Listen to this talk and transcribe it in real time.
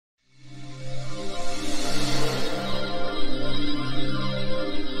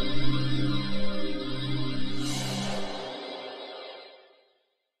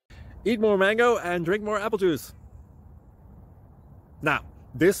Eat more mango and drink more apple juice. Now,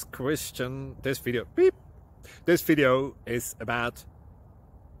 this video is about...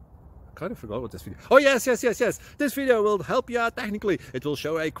 I kind of forgot what this video... Oh, yes. This video will help you out technically. It will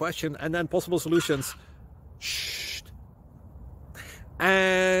show a question and then possible solutions. Shh.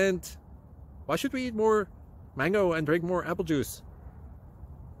 And why should we eat more mango and drink more apple juice?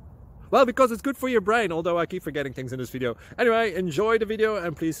 Well, because it's good for your brain, although I keep forgetting things in this video. Anyway, enjoy the video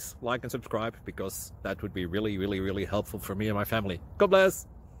and please like and subscribe, because that would be really helpful for me and my family. God bless!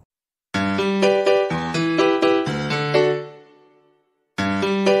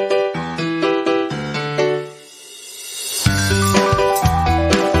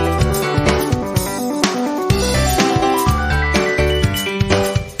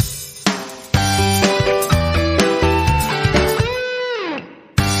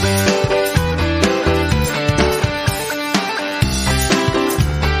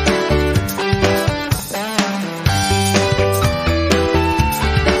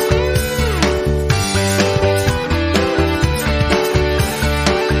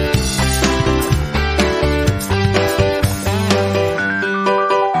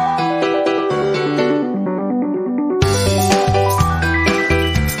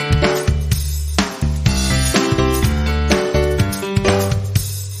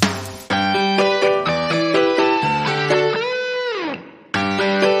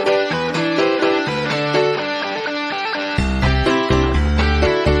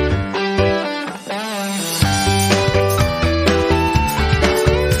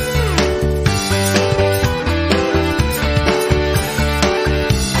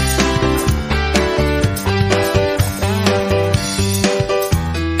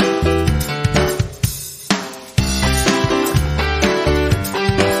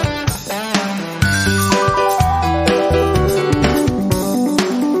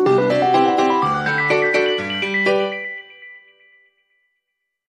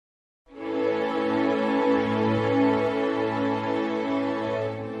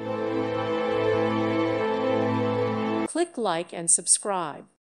 Click like and subscribe.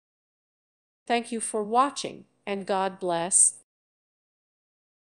 Thank you for watching, and God bless.